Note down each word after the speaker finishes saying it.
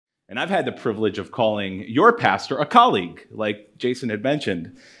And I've had the privilege of calling your pastor a colleague, like Jason had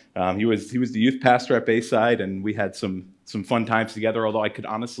mentioned. He was the youth pastor at Bayside, and we had some fun times together, although I could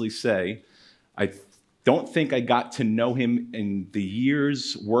honestly say I don't think I got to know him in the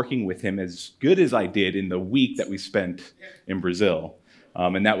years working with him as good as I did in the week that we spent in Brazil.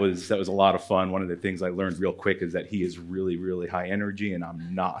 And that was a lot of fun. One of the things I learned real quick is that he is really, really high energy, and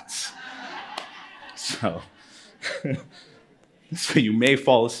I'm not. So you may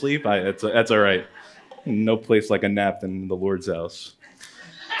fall asleep. That's all right. No place like a nap than the Lord's house.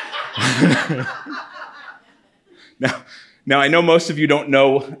 Now, I know most of you don't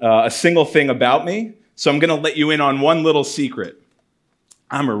know a single thing about me, so I'm going to let you in on one little secret.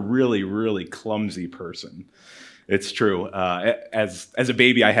 I'm a really, really clumsy person. It's true. As a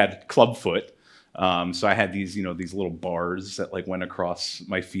baby, I had clubfoot, so I had these little bars that like went across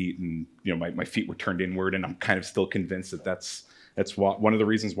my feet, and my feet were turned inward, and I'm kind of still convinced that that's one of the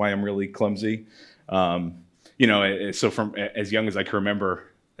reasons why I'm really clumsy. So from as young as I can remember,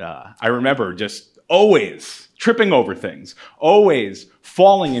 I remember just always tripping over things, always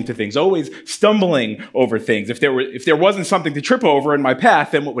falling into things, always stumbling over things. If there wasn't something to trip over in my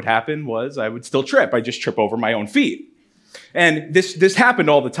path, then what would happen was I would still trip. I'd just trip over my own feet. And this happened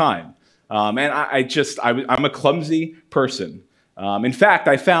all the time. And I'm a clumsy person. In fact,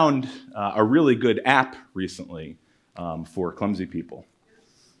 I found a really good app recently for clumsy people.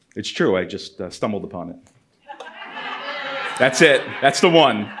 It's true. I just stumbled upon it. That's it. That's the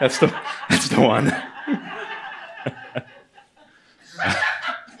one. That's the one.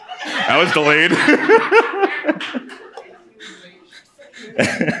 That was delayed.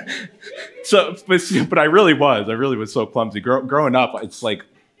 But I really was so clumsy. Growing up, it's like,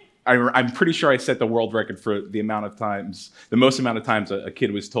 I'm pretty sure I set the world record for the most amount of times a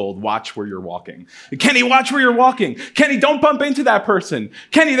kid was told, watch where you're walking. Kenny, watch where you're walking. Kenny, don't bump into that person.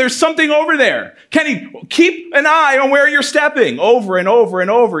 Kenny, there's something over there. Kenny, keep an eye on where you're stepping over and over and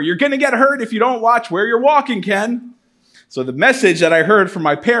over. You're going to get hurt if you don't watch where you're walking, Ken. So the message that I heard from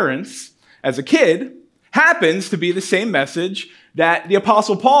my parents as a kid happens to be the same message that the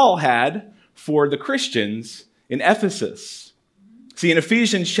Apostle Paul had for the Christians in Ephesus. See, in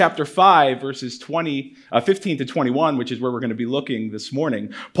Ephesians chapter 5, verses 15 to 21, which is where we're going to be looking this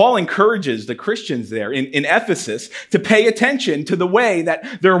morning, Paul encourages the Christians there in Ephesus to pay attention to the way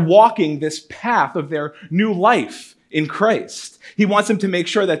that they're walking this path of their new life in Christ. He wants them to make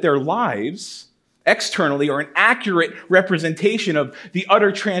sure that their lives externally are an accurate representation of the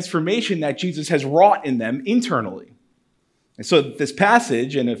utter transformation that Jesus has wrought in them internally. And so this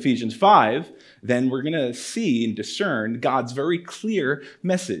passage in Ephesians 5, then we're going to see and discern God's very clear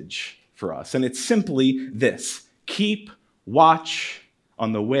message for us. And it's simply this: keep watch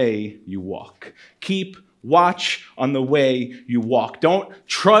on the way you walk. Keep watch on the way you walk. Don't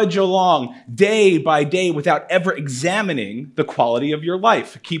trudge along day by day without ever examining the quality of your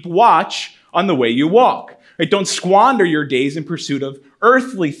life. Keep watch on the way you walk. Right? Don't squander your days in pursuit of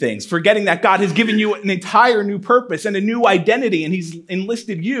earthly things, forgetting that God has given you an entire new purpose and a new identity, and he's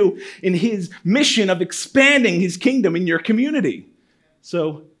enlisted you in his mission of expanding his kingdom in your community.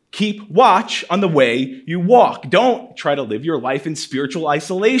 So keep watch on the way you walk. Don't try to live your life in spiritual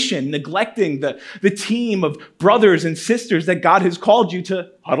isolation, neglecting the team of brothers and sisters that God has called you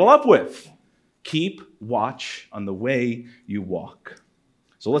to huddle up with. Keep watch on the way you walk.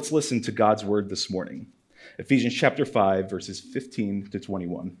 So let's listen to God's word this morning. Ephesians chapter 5, verses 15 to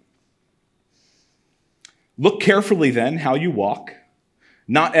 21. Look carefully then how you walk,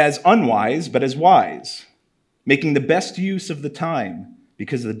 not as unwise, but as wise, making the best use of the time,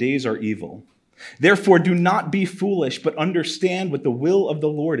 because the days are evil. Therefore, do not be foolish, but understand what the will of the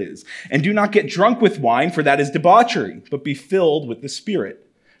Lord is. And do not get drunk with wine, for that is debauchery, but be filled with the Spirit,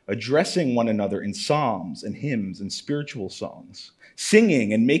 addressing one another in psalms and hymns and spiritual songs,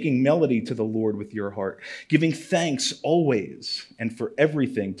 singing and making melody to the Lord with your heart, giving thanks always and for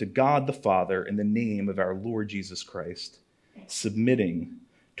everything to God the Father in the name of our Lord Jesus Christ, submitting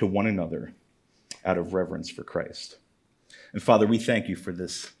to one another out of reverence for Christ. And Father, we thank you for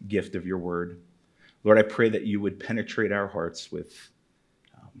this gift of your word. Lord, I pray that you would penetrate our hearts with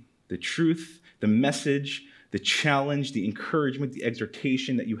the truth, the message, the challenge, the encouragement, the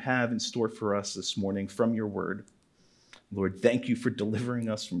exhortation that you have in store for us this morning from your word. Lord, thank you for delivering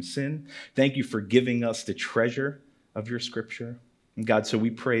us from sin. Thank you for giving us the treasure of your scripture. And God, so we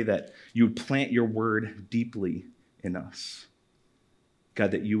pray that you would plant your word deeply in us.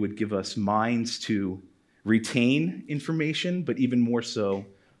 God, that you would give us minds to retain information, but even more so,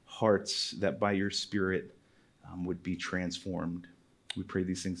 hearts that by your Spirit would be transformed. We pray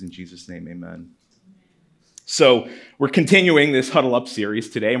these things in Jesus' name, amen. So we're continuing this Huddle Up series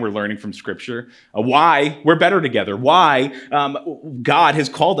today, and we're learning from Scripture why we're better together, why God has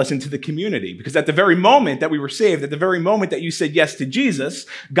called us into the community. Because at the very moment that we were saved, at the very moment that you said yes to Jesus,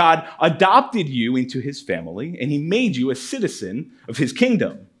 God adopted you into his family, and he made you a citizen of his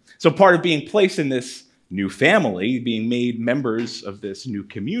kingdom. So part of being placed in this new family, being made members of this new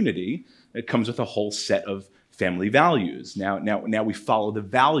community, it comes with a whole set of family values. Now we follow the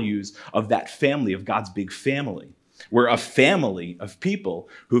values of that family, of God's big family. We're a family of people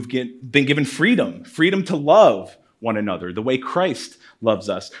who've been given freedom to love one another the way Christ loves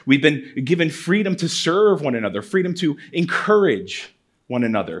us. We've been given freedom to serve one another, freedom to encourage one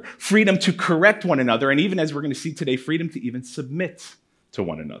another, freedom to correct one another, and even as we're going to see today, freedom to even submit to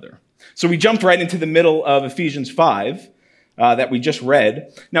one another. So we jumped right into the middle of Ephesians 5. That we just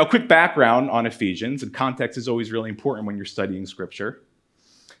read. Now, a quick background on Ephesians, and context is always really important when you're studying Scripture.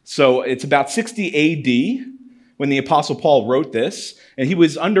 So it's about 60 AD when the Apostle Paul wrote this, and he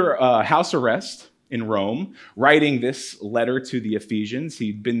was under house arrest in Rome, writing this letter to the Ephesians.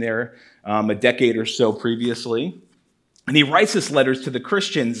 He'd been there a decade or so previously. And he writes this letter to the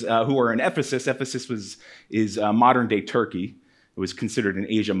Christians who are in Ephesus. Ephesus is modern-day Turkey. It was considered in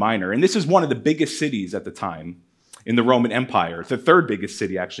Asia Minor. And this is one of the biggest cities at the time in the Roman Empire, the third biggest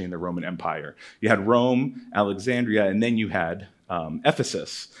city actually in the Roman Empire. You had Rome, Alexandria, and then you had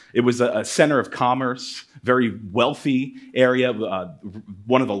Ephesus. It was a center of commerce, very wealthy area,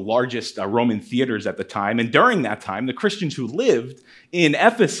 one of the largest Roman theaters at the time. And during that time, the Christians who lived in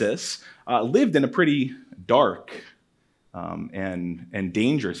Ephesus lived in a pretty dark and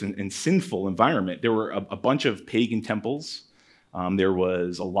dangerous and sinful environment. There were a bunch of pagan temples. There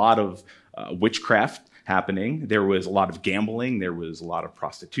was a lot of witchcraft happening. There was a lot of gambling. There was a lot of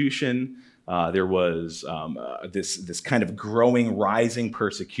prostitution. There was this kind of growing, rising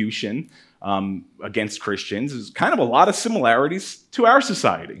persecution against Christians. There's kind of a lot of similarities to our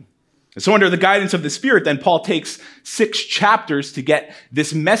society. And so under the guidance of the Spirit, then Paul takes 6 chapters to get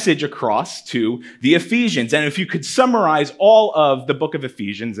this message across to the Ephesians. And if you could summarize all of the book of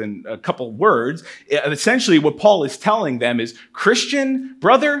Ephesians in a couple words, essentially what Paul is telling them is, Christian,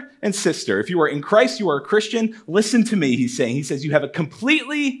 brother and sister, if you are in Christ, you are a Christian, listen to me, he's saying. He says, you have a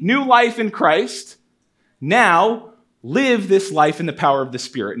completely new life in Christ. Now live this life in the power of the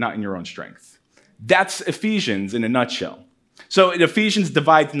Spirit, not in your own strength. That's Ephesians in a nutshell. So Ephesians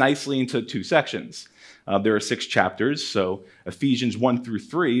divides nicely into 2 sections. There are 6 chapters, so Ephesians 1 through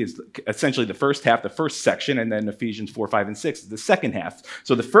 3 is essentially the first half, the first section, and then Ephesians 4, 5, and 6 is the second half.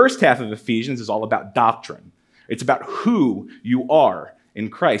 So the first half of Ephesians is all about doctrine. It's about who you are in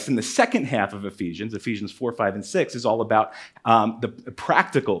Christ. And the second half of Ephesians, Ephesians 4, 5, and 6, is all about the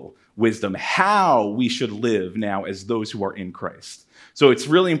practical wisdom, how we should live now as those who are in Christ. So it's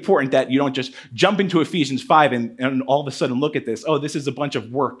really important that you don't just jump into Ephesians 5 and all of a sudden look at this. Oh, this is a bunch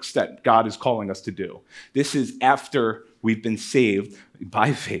of works that God is calling us to do. This is after we've been saved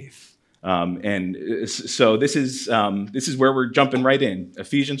by faith. So this is where we're jumping right in,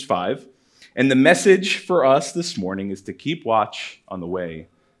 Ephesians 5. And the message for us this morning is to keep watch on the way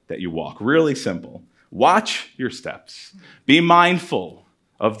that you walk. Really simple. Watch your steps. Be mindful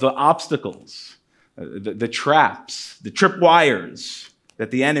of the obstacles, the traps, the tripwires that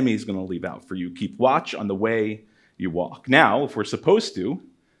the enemy is going to leave out for you. Keep watch on the way you walk. Now, if we're supposed to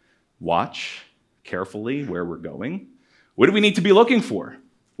watch carefully where we're going, what do we need to be looking for?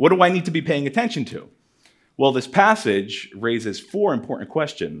 What do I need to be paying attention to? Well, this passage raises 4 important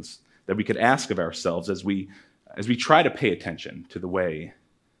questions that we could ask of ourselves as we try to pay attention to the way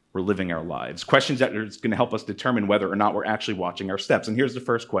we're living our lives. Questions that are going to help us determine whether or not we're actually watching our steps. And here's the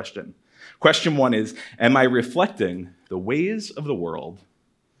first question. Question 1 is, am I reflecting the ways of the world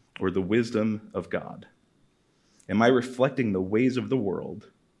or the wisdom of God? Am I reflecting the ways of the world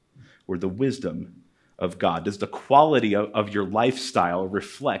or the wisdom of God? Does the quality of your lifestyle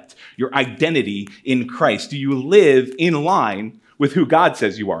reflect your identity in Christ? Do you live in line with who God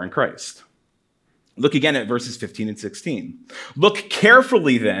says you are in Christ? Look again at verses 15 and 16. Look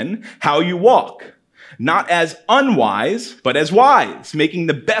carefully then how you walk, not as unwise, but as wise, making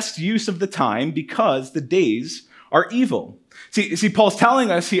the best use of the time because the days are evil. See, Paul's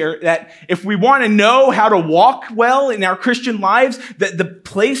telling us here that if we want to know how to walk well in our Christian lives, that the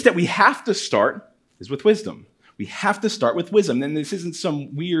place that we have to start is with wisdom. We have to start with wisdom. And this isn't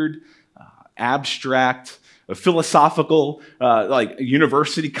some weird, abstract, philosophical, like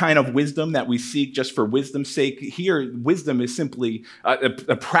university kind of wisdom that we seek just for wisdom's sake. Here, wisdom is simply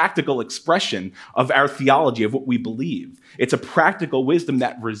a practical expression of our theology, of what we believe. It's a practical wisdom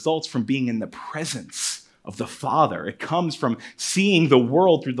that results from being in the presence of the Father. It comes from seeing the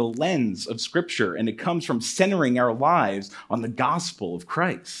world through the lens of Scripture, and it comes from centering our lives on the gospel of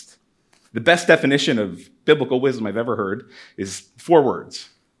Christ. The best definition of biblical wisdom I've ever heard is 4 words: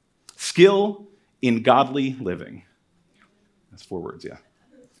 skill in godly living. That's 4 words, yeah.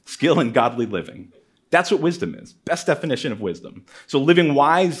 Skill in godly living. That's what wisdom is. Best definition of wisdom. So living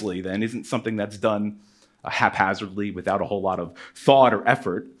wisely, then, isn't something that's done haphazardly without a whole lot of thought or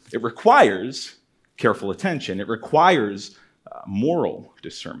effort. It requires careful attention. It requires moral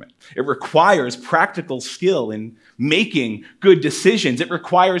discernment. It requires practical skill in making good decisions. It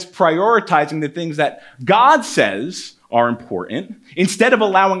requires prioritizing the things that God says are important instead of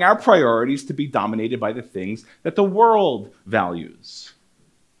allowing our priorities to be dominated by the things that the world values.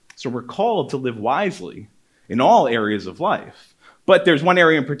 So we're called to live wisely in all areas of life. But there's one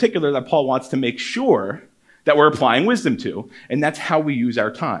area in particular that Paul wants to make sure that we're applying wisdom to, and that's how we use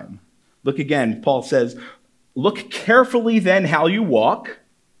our time. Look again, Paul says, "Look carefully then how you walk,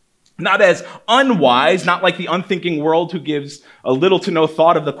 not as unwise, not like the unthinking world who gives a little to no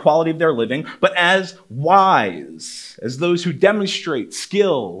thought of the quality of their living, but as wise, as those who demonstrate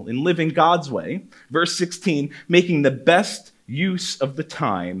skill in living God's way." Verse 16, "making the best use of the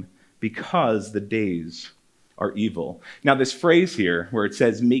time because the days are evil." Now this phrase here, where it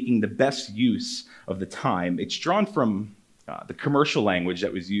says making the best use of the time, it's drawn from the commercial language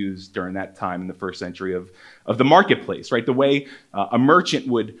that was used during that time in the first century of the marketplace, right? The way a merchant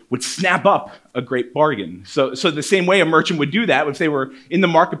would snap up a great bargain. So the same way a merchant would do that, if they were in the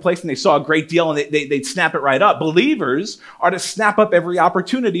marketplace and they saw a great deal and they'd snap it right up, believers are to snap up every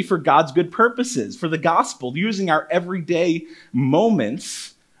opportunity for God's good purposes, for the gospel, using our everyday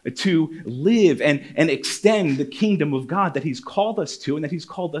moments to live and extend the kingdom of God that he's called us to and that he's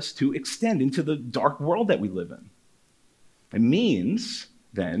called us to extend into the dark world that we live in. It means,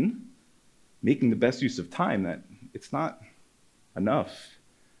 then, making the best use of time, that it's not enough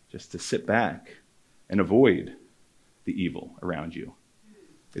just to sit back and avoid the evil around you.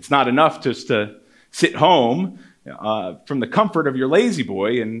 It's not enough just to sit home from the comfort of your lazy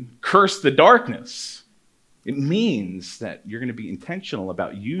boy and curse the darkness. It means that you're going to be intentional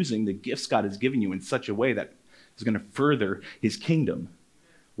about using the gifts God has given you in such a way that is going to further his kingdom.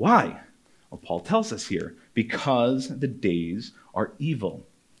 Why? Well, Paul tells us here, because the days are evil.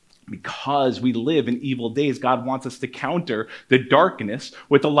 Because we live in evil days, God wants us to counter the darkness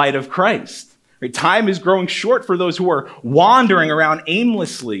with the light of Christ. Right? Time is growing short for those who are wandering around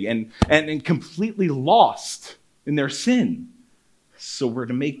aimlessly and completely lost in their sin. So we're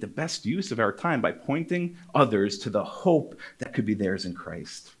to make the best use of our time by pointing others to the hope that could be theirs in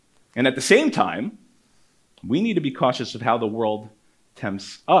Christ. And at the same time, we need to be cautious of how the world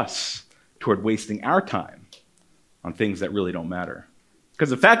tempts us toward wasting our time on things that really don't matter.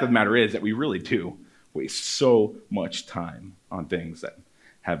 Because the fact of the matter is that we really do waste so much time on things that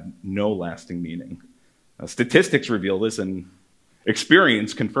have no lasting meaning. Statistics reveal this, and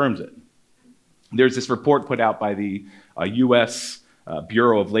experience confirms it. There's this report put out by the U.S.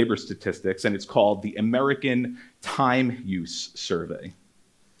 Bureau of Labor Statistics, and it's called the American Time Use Survey.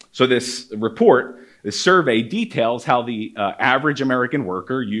 So this survey details how the average American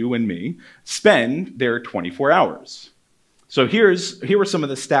worker, you and me, spend their 24 hours. So here are some of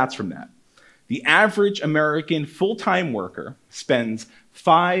the stats from that. The average American full-time worker spends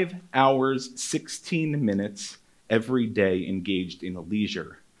 5 hours, 16 minutes every day engaged in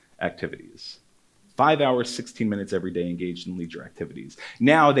leisure activities. 5 hours, 16 minutes every day engaged in leisure activities.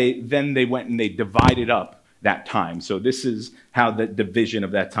 Now they went and they divided up that time. So this is how the division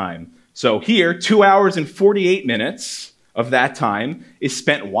of that time. So here, 2 hours and 48 minutes of that time is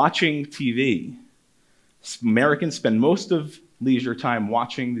spent watching TV. Americans spend most of leisure time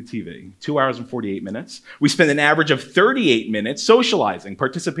watching the TV, 2 hours and 48 minutes. We spend an average of 38 minutes socializing,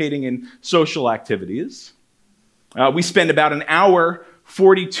 participating in social activities. We spend about an hour,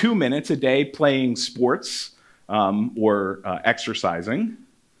 42 minutes a day playing sports or exercising.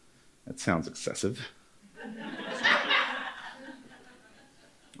 That sounds excessive.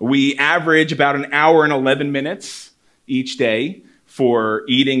 We average about an hour and 11 minutes each day for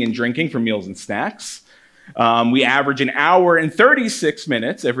eating and drinking, for meals and snacks. We average an hour and 36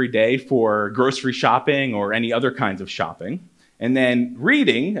 minutes every day for grocery shopping or any other kinds of shopping. And then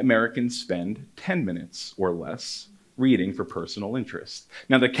reading, Americans spend 10 minutes or less reading for personal interest.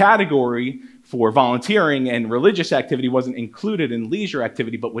 Now, the category for volunteering and religious activity wasn't included in leisure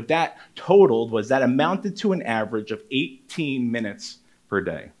activity, but what that totaled was that amounted to an average of 18 minutes per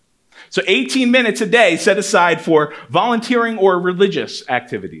day. So 18 minutes a day set aside for volunteering or religious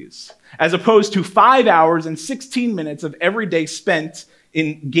activities, as opposed to 5 hours and 16 minutes of every day spent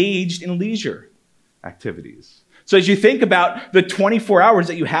engaged in leisure. activities. So as you think about the 24 hours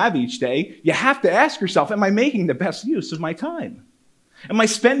that you have each day, you have to ask yourself, am I making the best use of my time? Am I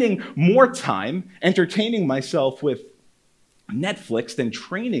spending more time entertaining myself with Netflix than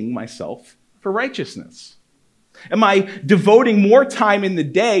training myself for righteousness? Am I devoting more time in the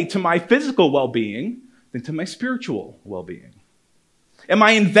day to my physical well-being than to my spiritual well-being? Am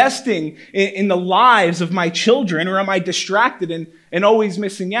I investing in the lives of my children, or am I distracted and always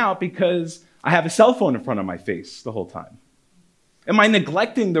missing out because I have a cell phone in front of my face the whole time? Am I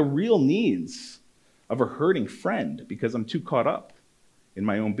neglecting the real needs of a hurting friend because I'm too caught up in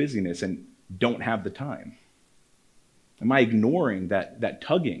my own busyness and don't have the time? Am I ignoring that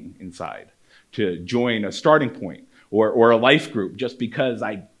tugging inside to join a starting point or a life group just because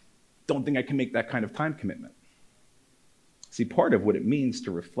I don't think I can make that kind of time commitment? See, part of what it means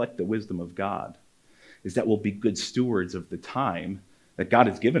to reflect the wisdom of God is that we'll be good stewards of the time that God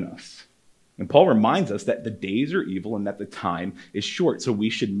has given us. And Paul reminds us that the days are evil and that the time is short, so we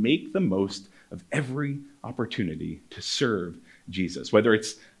should make the most of every opportunity to serve Jesus, whether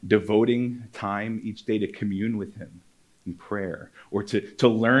it's devoting time each day to commune with him in prayer, or to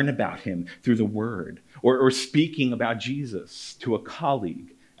learn about him through the word, or speaking about Jesus to a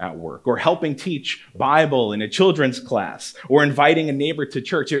colleague at work, or helping teach Bible in a children's class, or inviting a neighbor to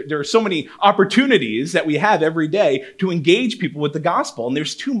church. There are so many opportunities that we have every day to engage people with the gospel, and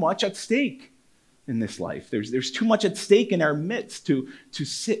there's too much at stake in this life. There's too much at stake in our midst to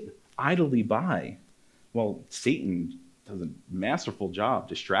sit idly by while Satan does a masterful job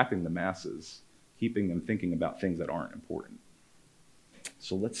distracting the masses, keeping them thinking about things that aren't important.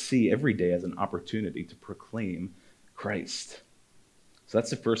 So let's see every day as an opportunity to proclaim Christ. So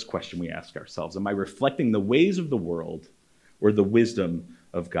that's the first question we ask ourselves. Am I reflecting the ways of the world or the wisdom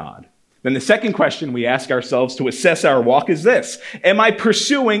of God? Then the second question we ask ourselves to assess our walk is this: am I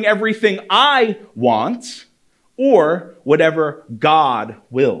pursuing everything I want or whatever God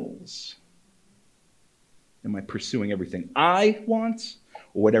wills? Am I pursuing everything I want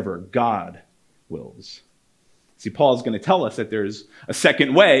or whatever God wills? See, Paul is going to tell us that there's a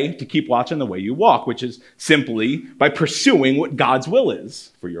second way to keep watching the way you walk, which is simply by pursuing what God's will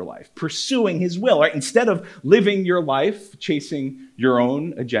is for your life, pursuing his will, right? Instead of living your life chasing your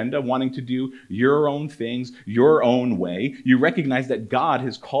own agenda, wanting to do your own things, your own way, you recognize that God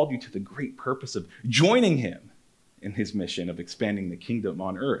has called you to the great purpose of joining him in his mission of expanding the kingdom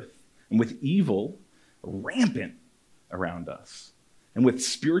on earth. And with evil rampant around us, and with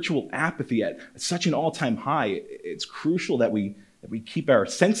spiritual apathy at such an all-time high, it's crucial that we keep our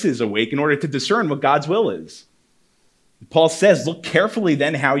senses awake in order to discern what God's will is. Paul says, look carefully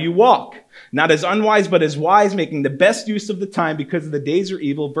then how you walk, not as unwise but as wise, making the best use of the time because the days are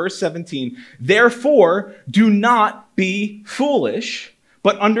evil. Verse 17, therefore do not be foolish,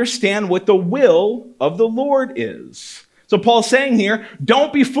 but understand what the will of the Lord is. So Paul's saying here,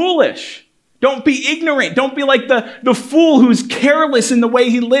 don't be foolish. Don't be ignorant. Don't be like the fool who's careless in the way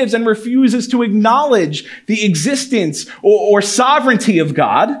he lives and refuses to acknowledge the existence or sovereignty of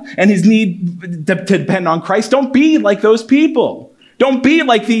God and his need to depend on Christ. Don't be like those people. Don't be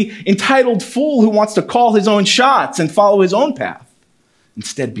like the entitled fool who wants to call his own shots and follow his own path.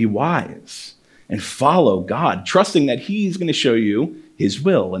 Instead, be wise and follow God, trusting that he's going to show you his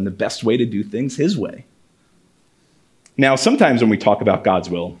will and the best way to do things his way. Now, sometimes when we talk about God's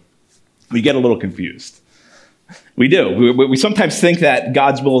will, we get a little confused. We do. We sometimes think that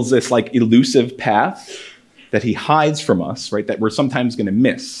God's will is this like elusive path that he hides from us, right? That we're sometimes going to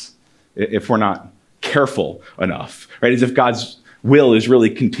miss if we're not careful enough, right? As if God's will is really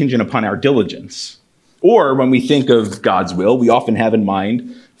contingent upon our diligence. Or when we think of God's will, we often have in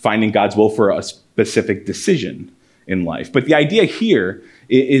mind finding God's will for a specific decision in life. But the idea here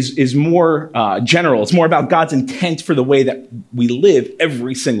is more general. It's more about God's intent for the way that we live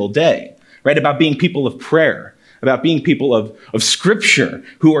every single day. Right? About being people of prayer, about being people of Scripture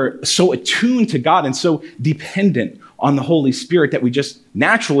who are so attuned to God and so dependent on the Holy Spirit that we just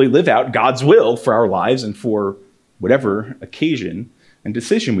naturally live out God's will for our lives and for whatever occasion and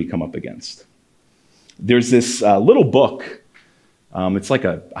decision we come up against. There's this little book. It's like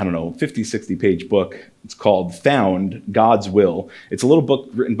a, 50, 60-page book. It's called Found, God's Will. It's a little book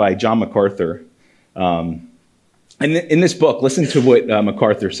written by John MacArthur. And in this book, listen to what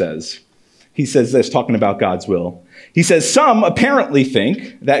MacArthur says. He says this, talking about God's will. He says, some apparently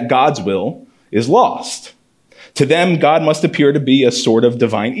think that God's will is lost. To them, God must appear to be a sort of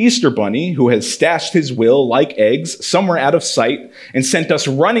divine Easter bunny who has stashed his will like eggs somewhere out of sight and sent us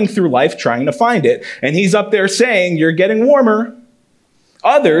running through life trying to find it. And he's up there saying, you're getting warmer.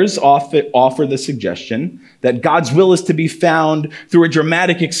 Others offer the suggestion that God's will is to be found through a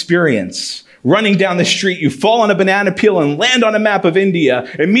dramatic experience running down the street, you fall on a banana peel and land on a map of India.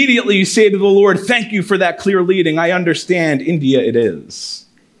 Immediately you say to the Lord, thank you for that clear leading. I understand India it is.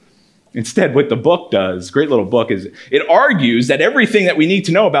 Instead, what the book does, great little book, is it argues that everything that we need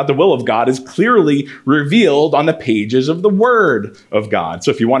to know about the will of God is clearly revealed on the pages of the Word of God.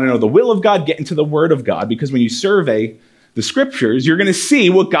 So if you want to know the will of God, get into the Word of God, because when you survey the scriptures, you're going to see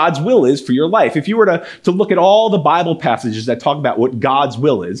what God's will is for your life. If you were to look at all the Bible passages that talk about what God's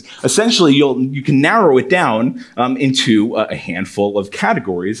will is, essentially you can narrow it down into a handful of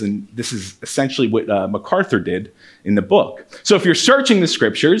categories. And this is essentially what MacArthur did in the book. So if you're searching the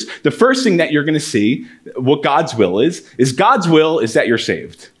scriptures, the first thing that you're going to see, what God's will is God's will is that you're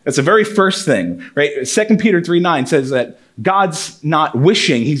saved. That's the very first thing, right? 2 Peter 3:9 says that God's not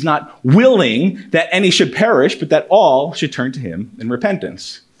wishing, he's not willing that any should perish, but that all should turn to him in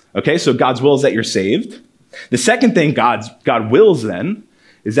repentance. Okay, so God's will is that you're saved. The second thing God wills then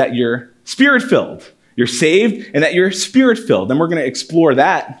is that you're spirit-filled. You're saved and that you're spirit-filled. And we're going to explore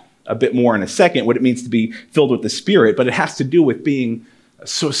that a bit more in a second, what it means to be filled with the Spirit, but it has to do with being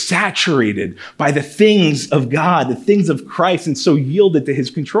so saturated by the things of God, the things of Christ, and so yielded to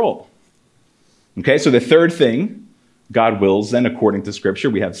his control. Okay, so the third thing God wills then, according to Scripture,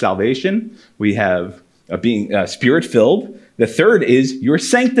 we have salvation, we have being Spirit-filled. The third is your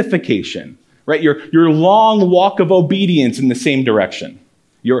sanctification, right? Your long walk of obedience in the same direction,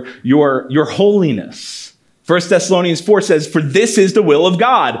 your holiness. 1 Thessalonians 4 says, for this is the will of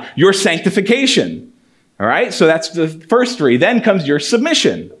God, your sanctification. All right, so that's the first three. Then comes your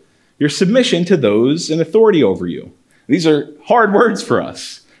submission to those in authority over you. These are hard words for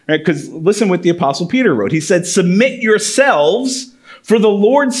us, right? Because listen what the Apostle Peter wrote. He said, submit yourselves for the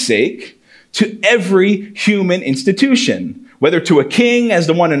Lord's sake to every human institution, whether to a king as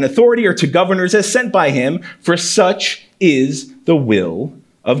the one in authority or to governors as sent by him, for such is the will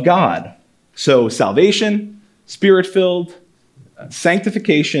of God. So salvation, Spirit-filled,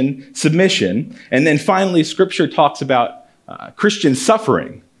 sanctification, submission, and then finally Scripture talks about Christian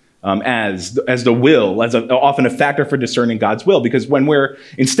suffering as the will, as often a factor for discerning God's will, because when we're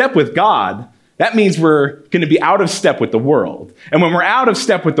in step with God, that means we're going to be out of step with the world. And when we're out of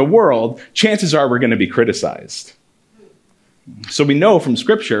step with the world, chances are we're going to be criticized. So we know from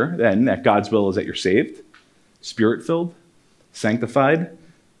Scripture then that God's will is that you're saved, Spirit-filled, sanctified,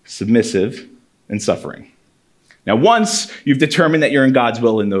 submissive, and suffering. Now, once you've determined that you're in God's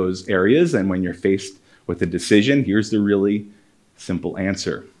will in those areas, and when you're faced with a decision, here's the really simple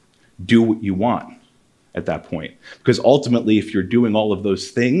answer. Do what you want at that point. Because ultimately, if you're doing all of those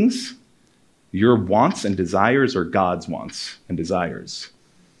things, your wants and desires are God's wants and desires.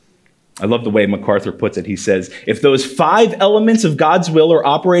 I love the way MacArthur puts it. He says, if those 5 elements of God's will are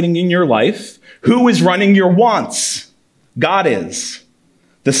operating in your life, who is running your wants? God is.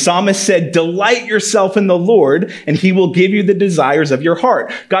 The psalmist said, delight yourself in the Lord, and he will give you the desires of your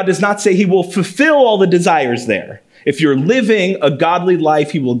heart. God does not say he will fulfill all the desires there. If you're living a godly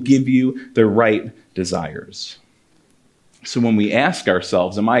life, he will give you the right desires. So when we ask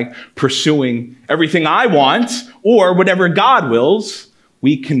ourselves, am I pursuing everything I want or whatever God wills,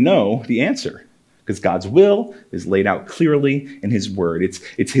 we can know the answer. Because God's will is laid out clearly in his word.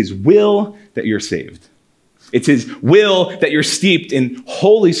 It's his will that you're saved. It's his will that you're steeped in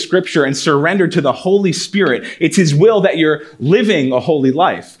holy scripture and surrendered to the Holy Spirit. It's his will that you're living a holy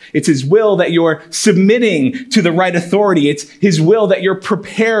life. It's his will that you're submitting to the right authority. It's his will that you're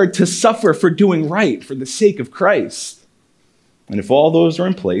prepared to suffer for doing right for the sake of Christ. And if all those are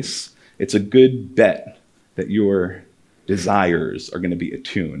in place, it's a good bet that your desires are going to be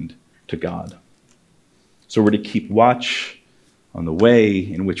attuned to God. So we're to keep watch on the way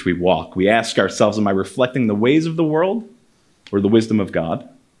in which we walk. We ask ourselves, am I reflecting the ways of the world or the wisdom of God?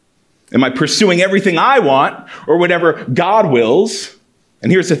 Am I pursuing everything I want or whatever God wills?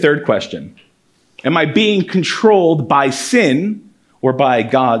 And here's the third question. Am I being controlled by sin or by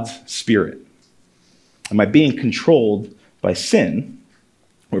God's Spirit? Am I being controlled by sin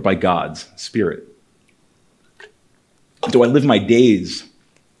or by God's Spirit? Do I live my days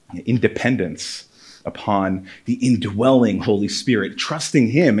in dependence upon the indwelling Holy Spirit, trusting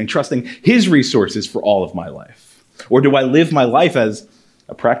him and trusting his resources for all of my life? Or do I live my life as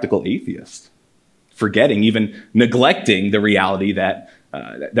a practical atheist, forgetting, even neglecting the reality that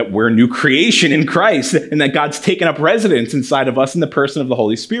we're a new creation in Christ and that God's taken up residence inside of us in the person of the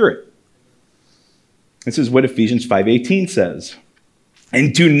Holy Spirit? This is what Ephesians 5:18 says.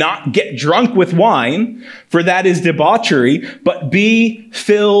 And do not get drunk with wine, for that is debauchery, but be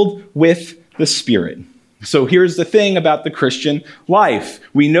filled with the Spirit. So here's the thing about the Christian life.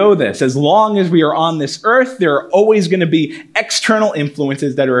 We know this. As long as we are on this earth, there are always going to be external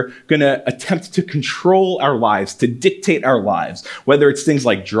influences that are going to attempt to control our lives, to dictate our lives, whether it's things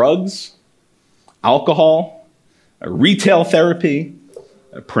like drugs, alcohol, retail therapy,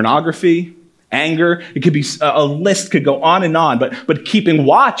 pornography, anger. It could be, a list could go on and on. But keeping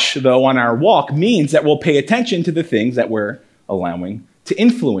watch, though, on our walk means that we'll pay attention to the things that we're allowing to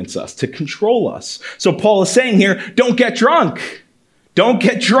influence us, to control us. So Paul is saying here, don't get drunk. Don't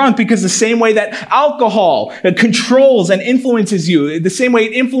get drunk, because the same way that alcohol controls and influences you, the same way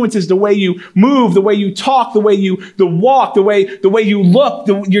it influences the way you move, the way you talk, the walk, the way you look,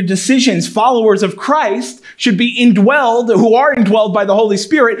 your decisions, followers of Christ should be indwelled, who are indwelled by the Holy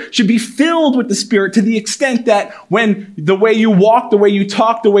Spirit, should be filled with the Spirit to the extent that when the way you walk, the way you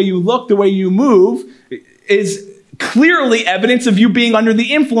talk, the way you look, the way you move is clearly evidence of you being under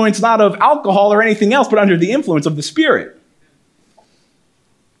the influence, not of alcohol or anything else, but under the influence of the Spirit.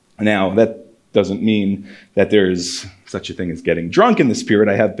 Now, that doesn't mean that there's such a thing as getting drunk in the Spirit.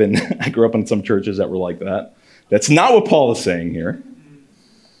 I grew up in some churches that were like that. That's not what Paul is saying here.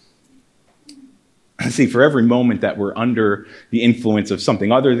 See, for every moment that we're under the influence of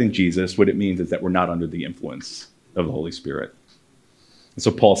something other than Jesus, what it means is that we're not under the influence of the Holy Spirit. And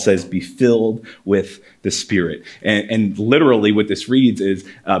so Paul says, be filled with the Spirit. And literally what this reads is,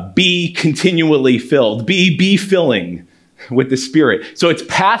 be continually filled. Be filling with the Spirit. So it's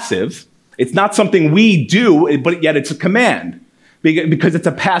passive. It's not something we do, but yet it's a command. Because it's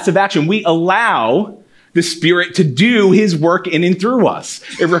a passive action. We allow the Spirit to do his work in and through us.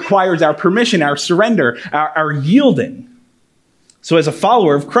 It requires our permission, our surrender, our yielding. So as a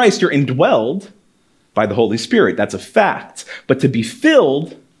follower of Christ, you're indwelled by the Holy Spirit. That's a fact. But to be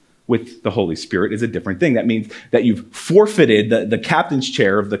filled with the Holy Spirit is a different thing. That means that you've forfeited the captain's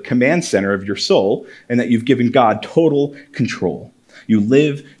chair of the command center of your soul, and that you've given God total control. You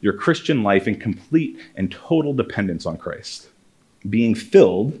live your Christian life in complete and total dependence on Christ. Being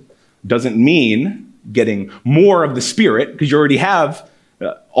filled doesn't mean getting more of the Spirit, because you already have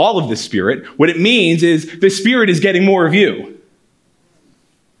all of the Spirit. What it means is the Spirit is getting more of you.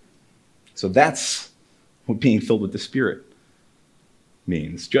 So that's what being filled with the Spirit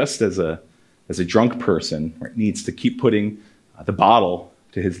means. Just as a drunk person needs to keep putting the bottle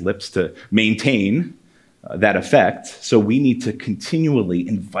to his lips to maintain that effect, so we need to continually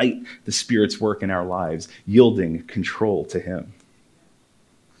invite the Spirit's work in our lives, yielding control to him.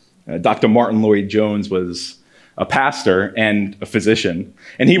 Dr. Martin Lloyd-Jones was a pastor and a physician,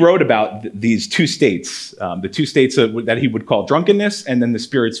 and he wrote about these two states, the two states that he would call drunkenness and then the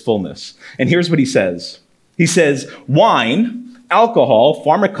Spirit's fullness. And here's what he says. He says, wine, alcohol,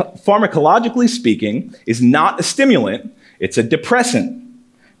 pharmacologically speaking, is not a stimulant, it's a depressant.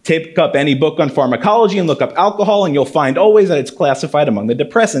 Take up any book on pharmacology and look up alcohol, and you'll find always that it's classified among the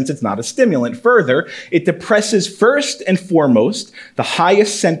depressants. It's not a stimulant. Further, it depresses first and foremost the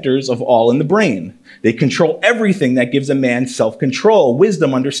highest centers of all in the brain. They control everything that gives a man self-control,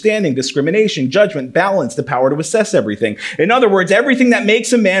 wisdom, understanding, discrimination, judgment, balance, the power to assess everything. In other words, everything that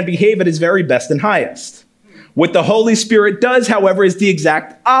makes a man behave at his very best and highest. What the Holy Spirit does, however, is the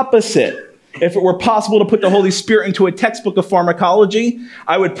exact opposite. If it were possible to put the Holy Spirit into a textbook of pharmacology,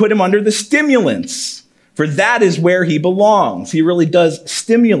 I would put him under the stimulants, for that is where he belongs. He really does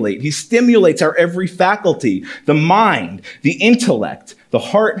stimulate. He stimulates our every faculty, the mind, the intellect, the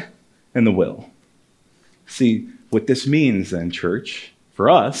heart, and the will. See, what this means then, church, for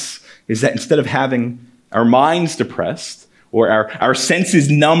us, is that instead of having our minds depressed, or our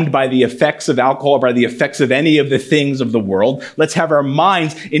senses numbed by the effects of alcohol, or by the effects of any of the things of the world, let's have our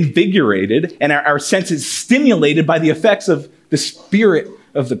minds invigorated and our senses stimulated by the effects of the Spirit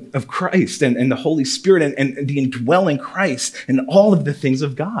of Christ and the Holy Spirit and the indwelling Christ and all of the things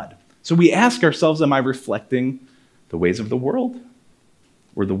of God. So we ask ourselves, am I reflecting the ways of the world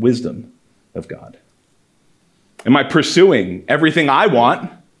or the wisdom of God? Am I pursuing everything I want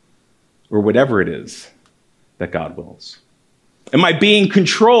or whatever it is that God wills? Am I being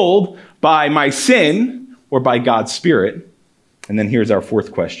controlled by my sin or by God's Spirit? And then here's our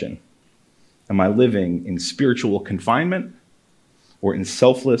fourth question. Am I living in spiritual confinement or in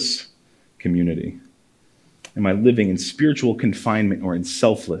selfless community? Am I living in spiritual confinement or in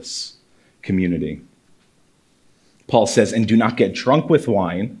selfless community? Paul says, and do not get drunk with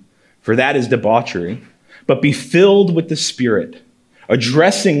wine, for that is debauchery, but be filled with the Spirit,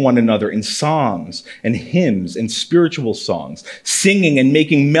 addressing one another in psalms and hymns and spiritual songs, singing and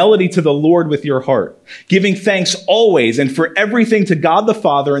making melody to the Lord with your heart, giving thanks always and for everything to God the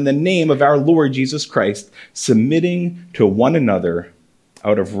Father in the name of our Lord Jesus Christ, submitting to one another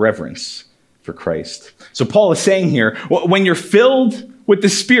out of reverence for Christ. So Paul is saying here, when you're filled with the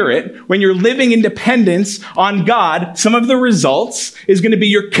Spirit, when you're living in dependence on God, some of the results is going to be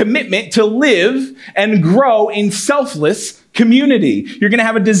your commitment to live and grow in selfless community. You're going to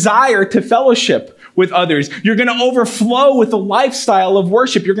have a desire to fellowship with others. You're going to overflow with a lifestyle of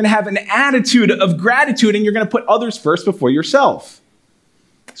worship. You're going to have an attitude of gratitude, and you're going to put others first before yourself.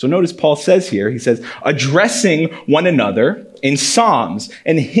 So notice Paul says here, he says, addressing one another in psalms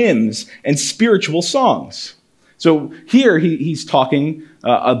and hymns and spiritual songs. So here he's talking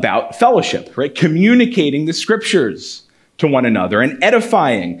about fellowship, right? Communicating the scriptures to one another and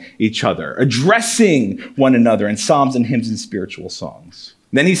edifying each other, addressing one another in psalms and hymns and spiritual songs.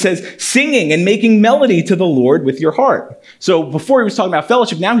 Then he says, singing and making melody to the Lord with your heart. So before he was talking about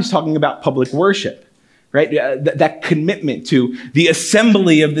fellowship, now he's talking about public worship, right? That commitment to the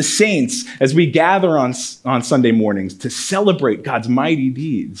assembly of the saints as we gather on Sunday mornings to celebrate God's mighty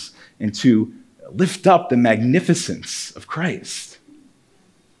deeds and to lift up the magnificence of Christ.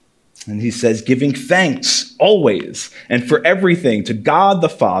 And he says, giving thanks always and for everything to God the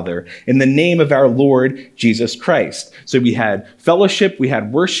Father in the name of our Lord Jesus Christ. So we had fellowship, we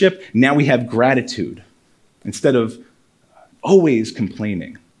had worship, now we have gratitude. Instead of always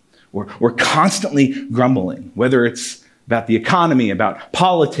complaining or constantly grumbling, whether it's about the economy, about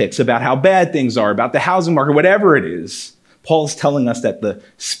politics, about how bad things are, about the housing market, whatever it is. Paul's telling us that the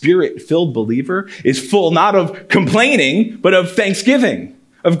Spirit-filled believer is full not of complaining, but of thanksgiving,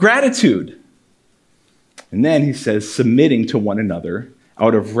 of gratitude. And then he says, submitting to one another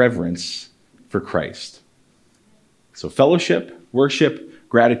out of reverence for Christ. So fellowship, worship,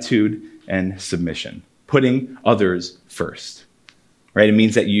 gratitude, and submission. Putting others first. Right? It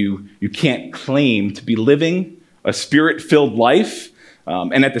means that you can't claim to be living a Spirit-filled life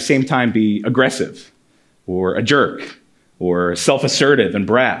and at the same time be aggressive or a jerk or self-assertive and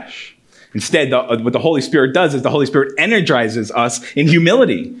brash. Instead, what the Holy Spirit does is the Holy Spirit energizes us in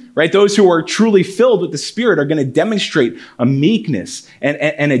humility, right? Those who are truly filled with the Spirit are going to demonstrate a meekness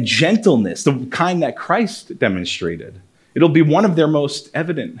and a gentleness, the kind that Christ demonstrated. It'll be one of their most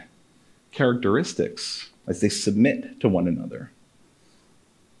evident characteristics as they submit to one another.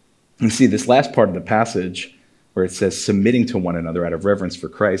 And see, this last part of the passage where it says submitting to one another out of reverence for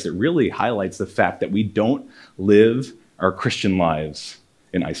Christ, it really highlights the fact that we don't live our Christian lives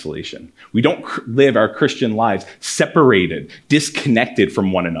in isolation. We don't live our Christian lives separated, disconnected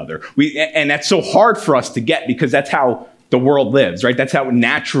from one another. And that's so hard for us to get because that's how the world lives, right? That's how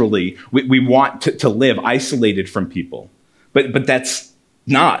naturally we want to live isolated from people. But that's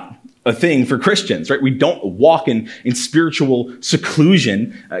not a thing for Christians, right? We don't walk in spiritual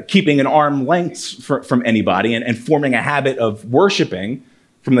seclusion, keeping an arm's length from anybody and forming a habit of worshiping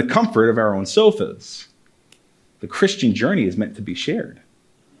from the comfort of our own sofas. The Christian journey is meant to be shared.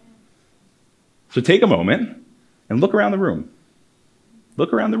 So take a moment and look around the room.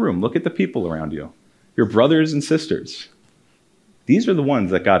 Look around the room. Look at the people around you, your brothers and sisters. These are the ones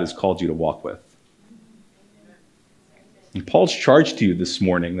that God has called you to walk with. And Paul's charge to you this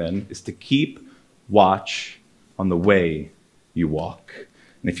morning, then, is to keep watch on the way you walk.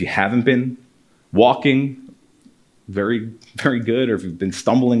 And if you haven't been walking very, very good, or if you've been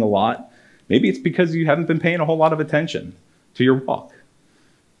stumbling a lot, maybe it's because you haven't been paying a whole lot of attention to your walk.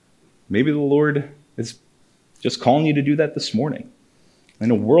 Maybe the Lord is just calling you to do that this morning. In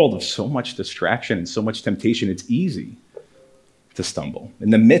a world of so much distraction and so much temptation, it's easy to stumble. In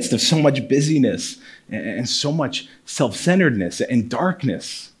the midst of so much busyness and so much self-centeredness and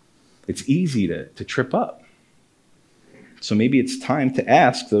darkness, it's easy to trip up. So maybe it's time to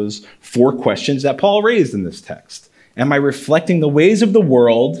ask those 4 questions that Paul raised in this text. Am I reflecting the ways of the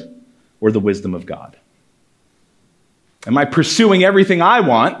world or the wisdom of God? Am I pursuing everything I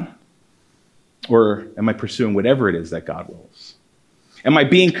want, or am I pursuing whatever it is that God wills? Am I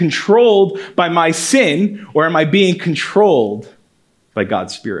being controlled by my sin, or am I being controlled by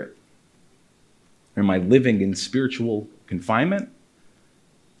God's Spirit? Am I living in spiritual confinement,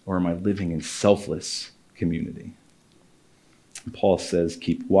 or am I living in selfless community? And Paul says,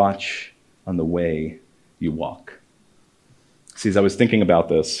 keep watch on the way you walk. See, as I was thinking about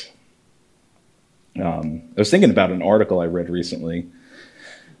this, I was thinking about an article I read recently,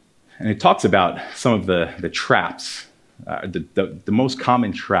 and it talks about some of the traps, the most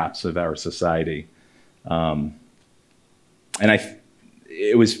common traps of our society. And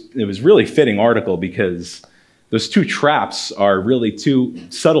it was really fitting article because those 2 traps are really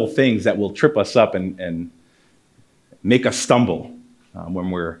 2 subtle things that will trip us up and make us stumble when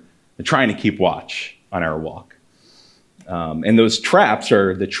we're trying to keep watch on our walk. And those traps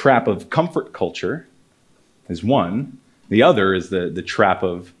are the trap of comfort culture is one. The other is the trap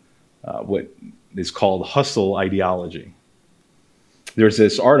of what is called hustle ideology. There's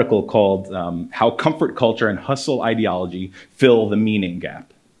this article called How Comfort Culture and Hustle Ideology Fill the Meaning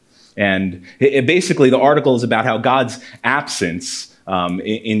Gap. And basically, the article is about how God's absence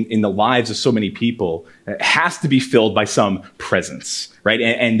in the lives of so many people has to be filled by some presence, right?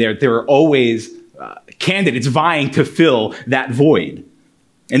 And there are always candidates vying to fill that void.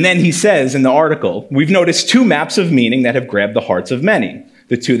 And then he says in the article, we've noticed two maps of meaning that have grabbed the hearts of many.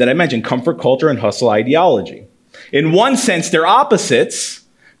 The two that I mentioned, comfort culture and hustle ideology. In one sense, they're opposites,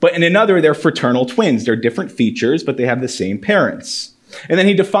 but in another, they're fraternal twins. They're different features, but they have the same parents. And then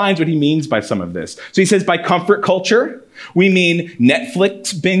he defines what he means by some of this. So he says, by comfort culture, we mean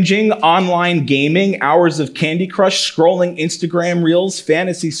Netflix binging, online gaming, hours of Candy Crush, scrolling Instagram reels,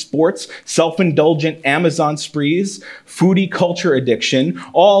 fantasy sports, self-indulgent Amazon sprees, foodie culture addiction,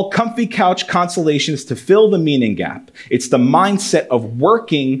 all comfy couch consolations to fill the meaning gap. It's the mindset of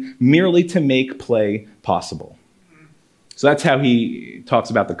working merely to make play possible. So that's how he talks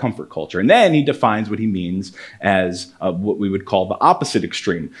about the comfort culture. And then he defines what he means as what we would call the opposite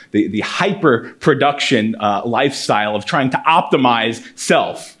extreme, the hyper-production lifestyle of trying to optimize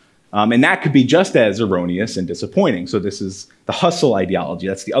self. And that could be just as erroneous and disappointing. So this is the hustle ideology.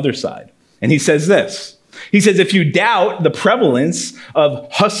 That's the other side. And he says this. He says, if you doubt the prevalence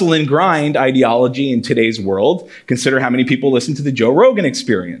of hustle and grind ideology in today's world, consider how many people listen to the Joe Rogan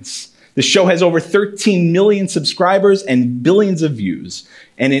Experience. The show has over 13 million subscribers and billions of views.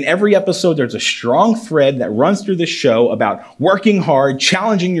 And in every episode, there's a strong thread that runs through the show about working hard,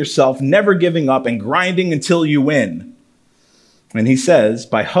 challenging yourself, never giving up, and grinding until you win. And he says,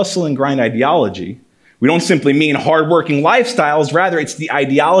 by hustle and grind ideology, we don't simply mean hardworking lifestyles. Rather, it's the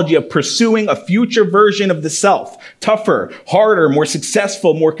ideology of pursuing a future version of the self, tougher, harder, more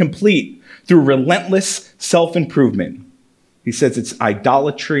successful, more complete, through relentless self-improvement. He says it's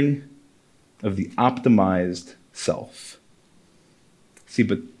idolatry of the optimized self. See,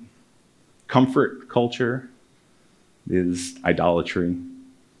 but comfort culture is idolatry.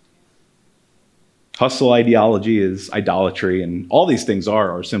 Hustle ideology is idolatry, and all these things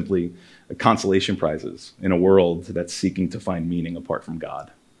are simply consolation prizes in a world that's seeking to find meaning apart from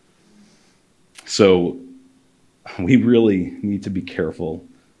God. So we really need to be careful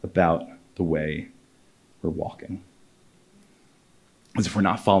about the way we're walking. Because if we're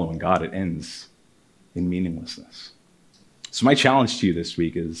not following God, it ends in meaninglessness. So my challenge to you this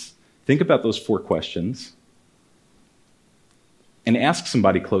week is think about those 4 questions and ask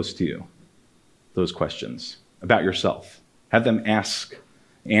somebody close to you those questions about yourself. Have them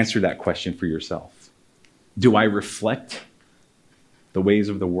answer that question for yourself. Do I reflect the ways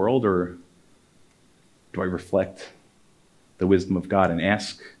of the world, or do I reflect the wisdom of God? And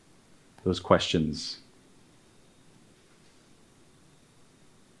ask those questions.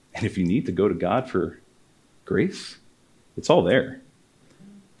 And if you need to go to God for grace, it's all there.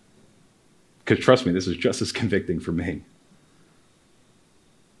 Because trust me, this is just as convicting for me.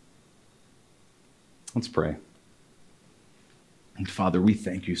 Let's pray. And Father, we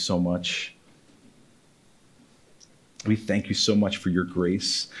thank you so much. We thank you so much for your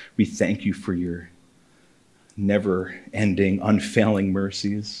grace. We thank you for your never-ending, unfailing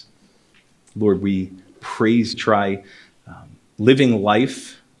mercies. Lord, we try living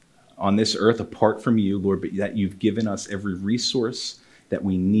life on this earth apart from you, Lord, but that you've given us every resource that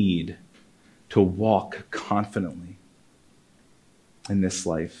we need to walk confidently in this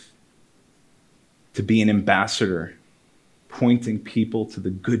life, to be an ambassador, pointing people to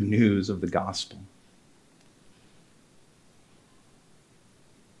the good news of the gospel.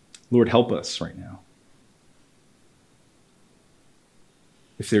 Lord, help us right now.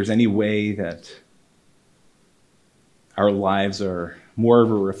 If there's any way that our lives are more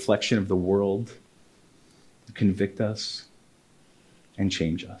of a reflection of the world, convict us and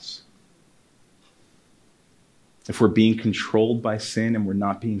change us. If we're being controlled by sin and we're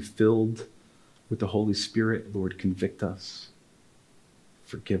not being filled with the Holy Spirit, Lord, convict us,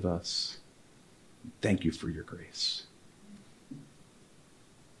 forgive us. Thank you for your grace.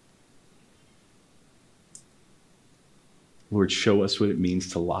 Lord, show us what it means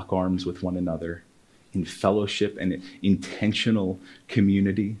to lock arms with one another in fellowship and intentional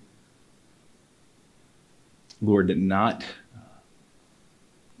community. Lord, not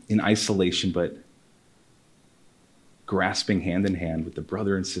in isolation, but grasping hand in hand with the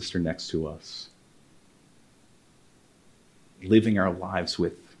brother and sister next to us. Living our lives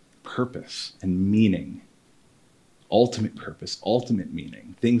with purpose and meaning, ultimate purpose, ultimate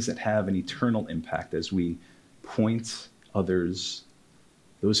meaning, things that have an eternal impact as we point others,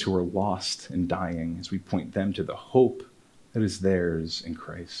 those who are lost and dying, as we point them to the hope that is theirs in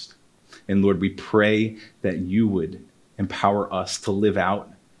Christ. And Lord, we pray that you would empower us to live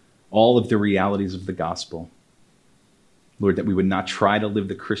out all of the realities of the gospel. Lord, that we would not try to live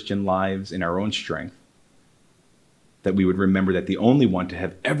the Christian lives in our own strength, that we would remember that the only one to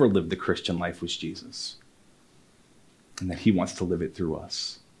have ever lived the Christian life was Jesus, and that he wants to live it through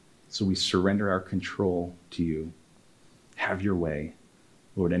us. So we surrender our control to you. Have your way,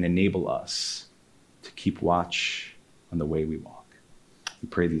 Lord, and enable us to keep watch on the way we walk. We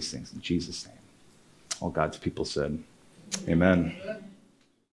pray these things in Jesus' name. All God's people said, amen.